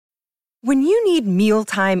When you need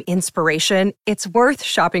mealtime inspiration, it's worth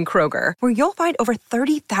shopping Kroger, where you'll find over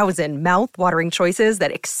 30,000 mouth-watering choices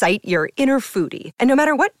that excite your inner foodie. And no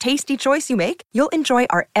matter what tasty choice you make, you'll enjoy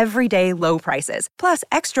our everyday low prices, plus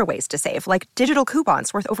extra ways to save, like digital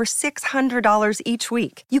coupons worth over $600 each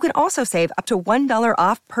week. You can also save up to $1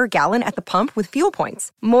 off per gallon at the pump with fuel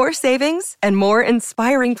points. More savings and more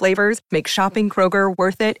inspiring flavors make shopping Kroger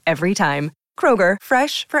worth it every time. Kroger,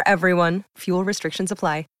 fresh for everyone. Fuel restrictions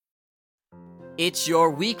apply. It's your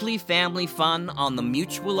weekly family fun on the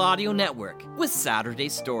Mutual Audio Network with Saturday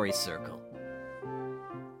Story Circle.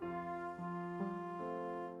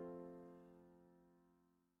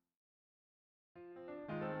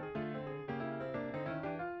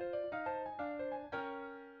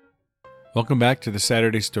 Welcome back to the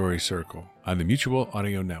Saturday Story Circle on the Mutual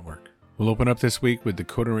Audio Network. We'll open up this week with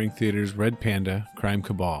Dakota Ring Theater's Red Panda, Crime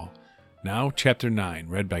Cabal. Now, Chapter 9,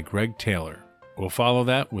 read by Greg Taylor. We'll follow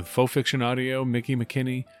that with Faux Fiction Audio, Mickey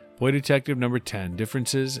McKinney, Boy Detective Number 10,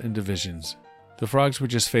 Differences and Divisions. The Frogs were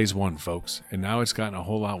just phase 1, folks, and now it's gotten a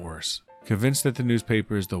whole lot worse. Convinced that the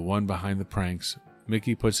newspaper is the one behind the pranks,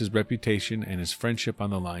 Mickey puts his reputation and his friendship on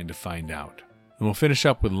the line to find out. And we'll finish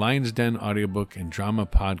up with Lion's Den audiobook and drama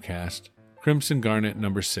podcast, Crimson Garnet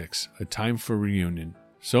Number 6, A Time for Reunion.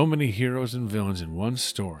 So many heroes and villains in one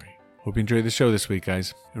story. Hope you enjoyed the show this week,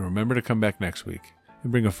 guys, and remember to come back next week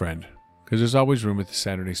and bring a friend, because there's always room at the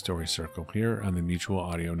Saturday Story Circle here on the Mutual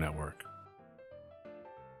Audio Network.